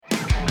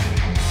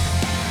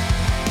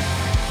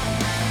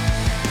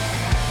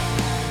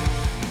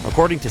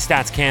According to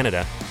Stats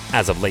Canada,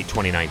 as of late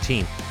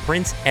 2019,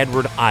 Prince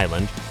Edward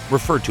Island,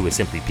 referred to as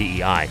simply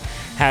PEI,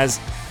 has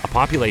a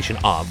population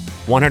of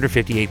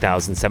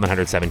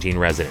 158,717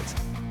 residents.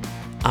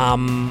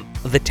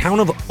 The town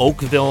of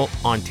Oakville,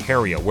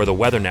 Ontario, where the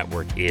Weather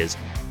Network is,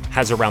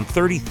 has around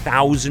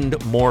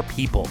 30,000 more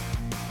people.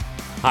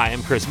 Hi,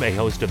 I'm Chris May,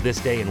 host of This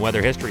Day in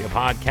Weather History, a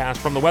podcast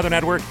from the Weather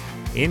Network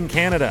in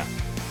Canada.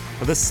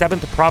 The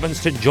seventh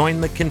province to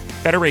join the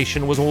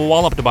Confederation was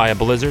walloped by a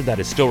blizzard that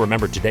is still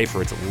remembered today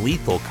for its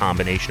lethal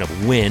combination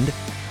of wind,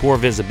 poor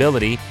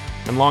visibility,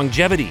 and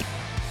longevity.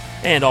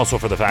 And also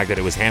for the fact that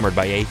it was hammered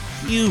by a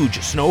huge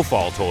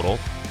snowfall total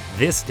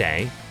this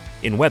day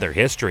in weather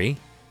history.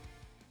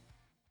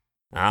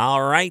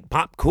 All right,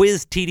 pop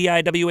quiz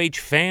TDIWH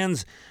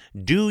fans.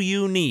 Do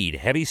you need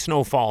heavy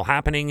snowfall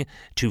happening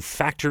to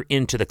factor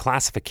into the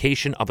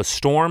classification of a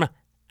storm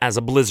as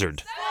a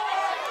blizzard?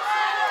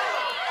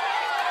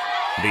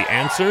 The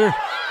answer?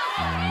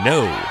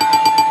 No.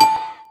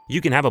 You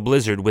can have a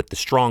blizzard with the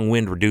strong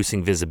wind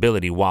reducing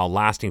visibility while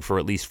lasting for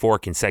at least 4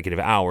 consecutive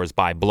hours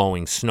by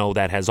blowing snow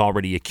that has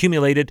already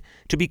accumulated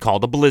to be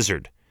called a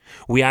blizzard.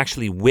 We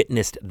actually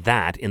witnessed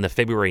that in the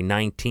February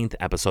 19th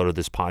episode of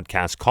this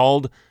podcast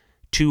called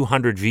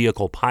 200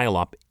 Vehicle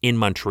Pileup in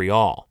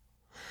Montreal.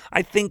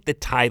 I think the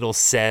title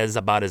says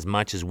about as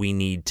much as we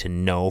need to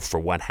know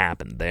for what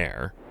happened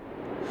there.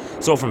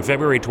 So from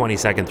February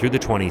 22nd through the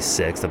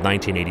 26th of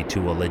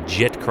 1982, a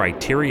legit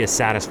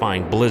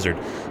criteria-satisfying blizzard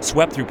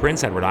swept through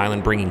Prince Edward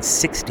Island, bringing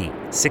 60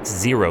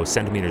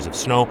 centimeters of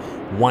snow,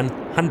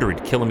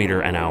 100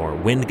 kilometer-an-hour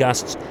wind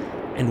gusts,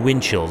 and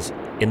wind chills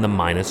in the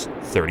minus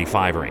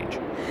 35 range.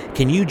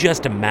 Can you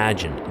just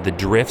imagine the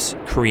drifts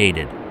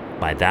created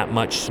by that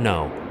much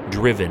snow,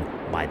 driven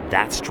by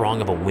that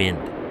strong of a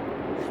wind?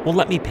 Well,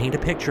 let me paint a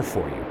picture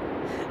for you.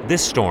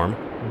 This storm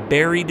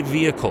buried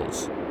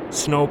vehicles,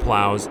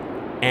 snowplows,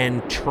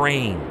 and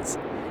trains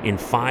in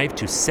 5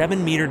 to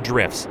 7 meter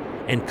drifts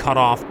and cut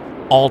off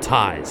all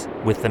ties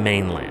with the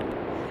mainland.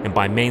 And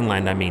by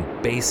mainland, I mean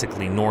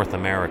basically North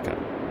America.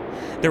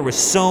 There was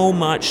so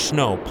much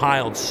snow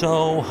piled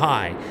so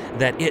high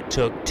that it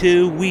took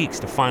 2 weeks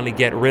to finally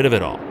get rid of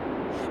it all.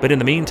 But in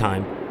the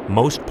meantime,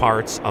 most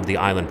parts of the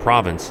island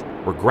province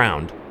were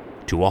ground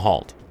to a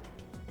halt.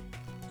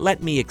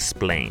 Let me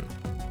explain.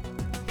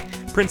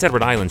 Prince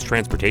Edward Island's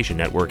transportation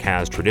network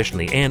has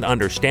traditionally and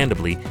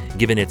understandably,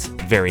 given its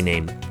very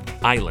name,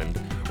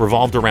 island,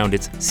 revolved around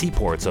its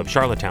seaports of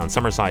Charlottetown,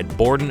 Summerside,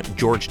 Borden,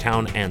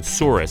 Georgetown, and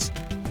Souris,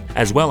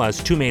 as well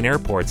as 2 main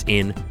airports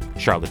in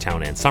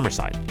Charlottetown and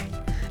Summerside.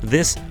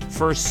 This,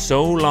 for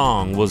so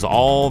long, was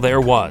all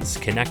there was,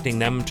 connecting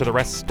them to the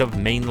rest of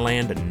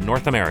mainland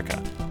North America.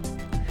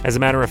 As a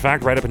matter of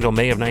fact, right up until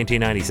May of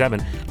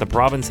 1997, the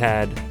province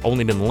had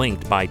only been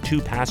linked by 2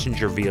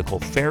 passenger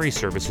vehicle ferry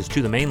services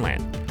to the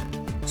mainland.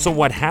 So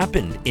what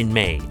happened in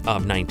May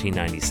of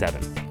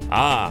 1997?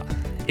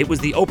 It was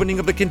the opening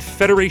of the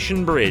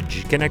Confederation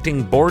Bridge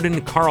connecting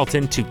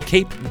Borden-Carleton to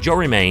Cape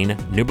Jorimane,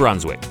 New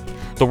Brunswick,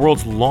 the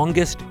world's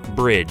longest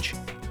bridge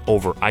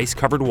over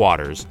ice-covered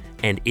waters,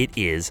 and it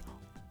is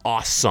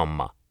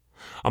awesome.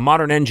 A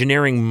modern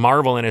engineering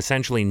marvel and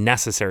essentially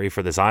necessary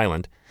for this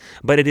island,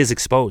 but it is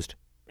exposed.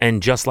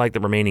 And just like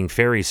the remaining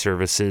ferry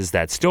services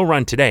that still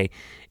run today,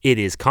 it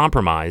is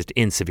compromised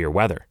in severe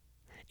weather.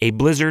 A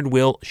blizzard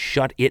will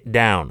shut it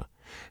down,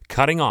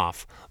 cutting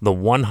off the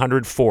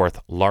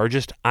 104th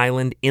largest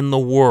island in the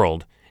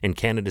world and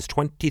Canada's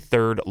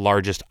 23rd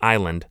largest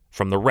island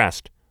from the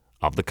rest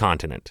of the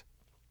continent.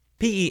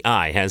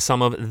 PEI has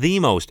some of the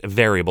most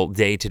variable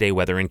day-to-day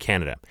weather in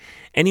Canada.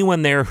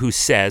 Anyone there who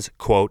says,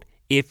 quote,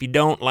 "If you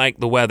don't like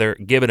the weather,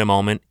 give it a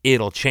moment,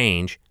 it'll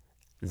change,"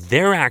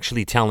 they're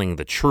actually telling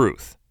the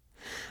truth.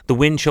 The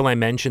wind chill I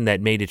mentioned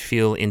that made it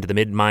feel into the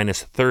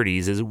mid-minus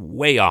 30s is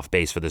way off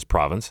base for this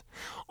province.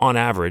 On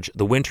average,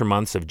 the winter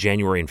months of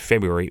January and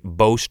February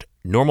boast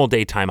normal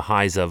daytime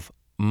highs of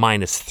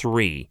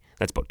 -3.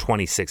 That's about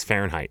 26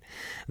 Fahrenheit.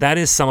 That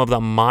is some of the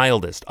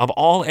mildest of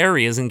all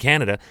areas in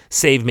Canada,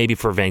 save maybe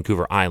for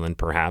Vancouver Island,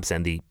 perhaps,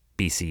 and the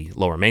BC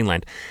Lower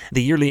Mainland.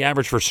 The yearly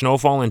average for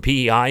snowfall in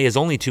PEI is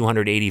only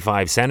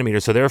 285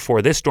 centimeters, so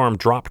therefore this storm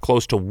dropped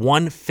close to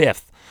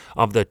 1/5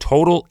 of the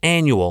total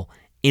annual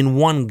in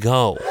one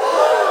go.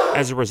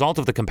 As a result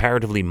of the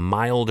comparatively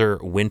milder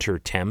winter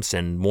temps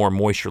and more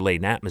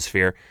moisture-laden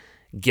atmosphere,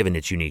 given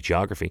its unique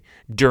geography,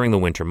 during the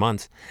winter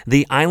months,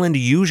 the island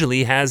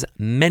usually has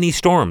many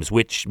storms,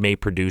 which may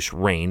produce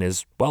rain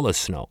as well as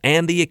snow,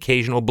 and the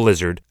occasional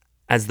blizzard,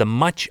 as the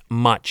much,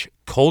 much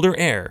colder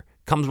air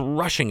comes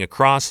rushing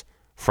across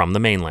from the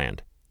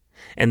mainland.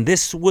 And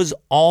this was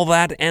all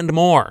that and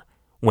more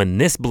when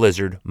this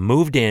blizzard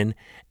moved in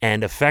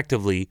and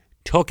effectively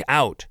took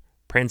out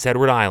Prince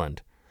Edward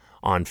Island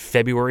on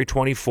February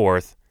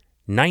 24th,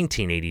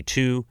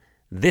 1982,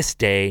 this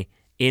day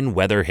in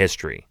weather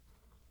history.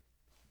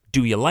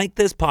 Do you like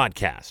this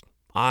podcast?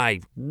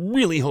 I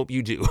really hope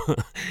you do.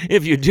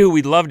 If you do,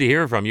 we'd love to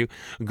hear from you.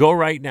 Go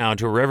right now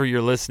to wherever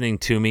you're listening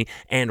to me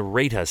and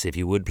rate us if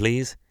you would,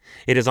 please.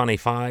 It is on a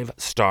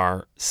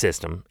 5-star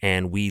system,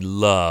 and we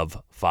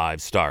love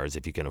 5 stars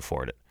if you can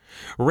afford it.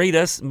 Rate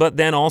us, but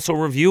then also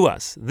review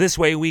us. This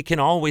way we can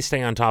always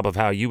stay on top of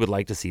how you would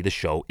like to see the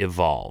show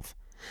evolve.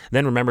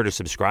 Then remember to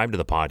subscribe to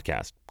the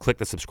podcast. Click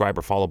the subscribe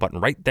or follow button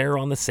right there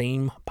on the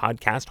same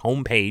podcast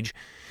homepage.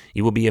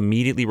 You will be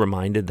immediately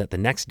reminded that the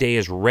next day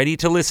is ready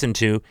to listen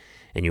to,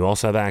 and you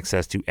also have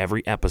access to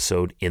every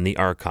episode in the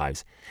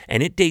archives.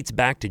 And it dates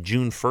back to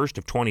June 1st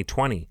of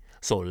 2020,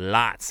 so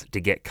lots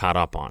to get caught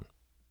up on.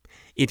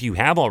 If you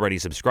have already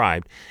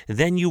subscribed,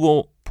 then you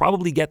will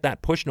probably get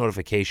that push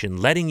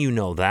notification letting you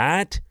know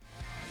that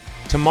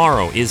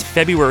tomorrow is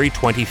February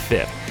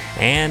 25th,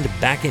 and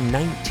back in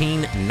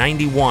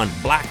 1991,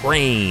 black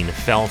rain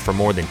fell for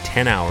more than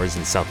 10 hours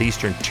in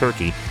southeastern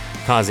Turkey,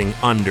 causing,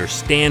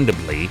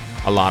 understandably,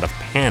 a lot of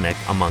panic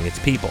among its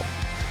people.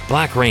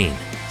 Black Rain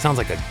sounds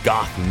like a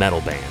goth metal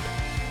band,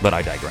 but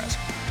I digress.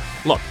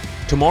 Look,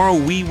 tomorrow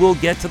we will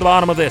get to the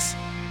bottom of this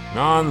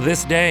on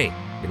this day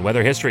in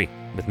weather history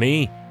with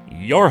me,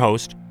 your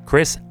host,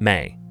 Chris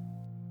May.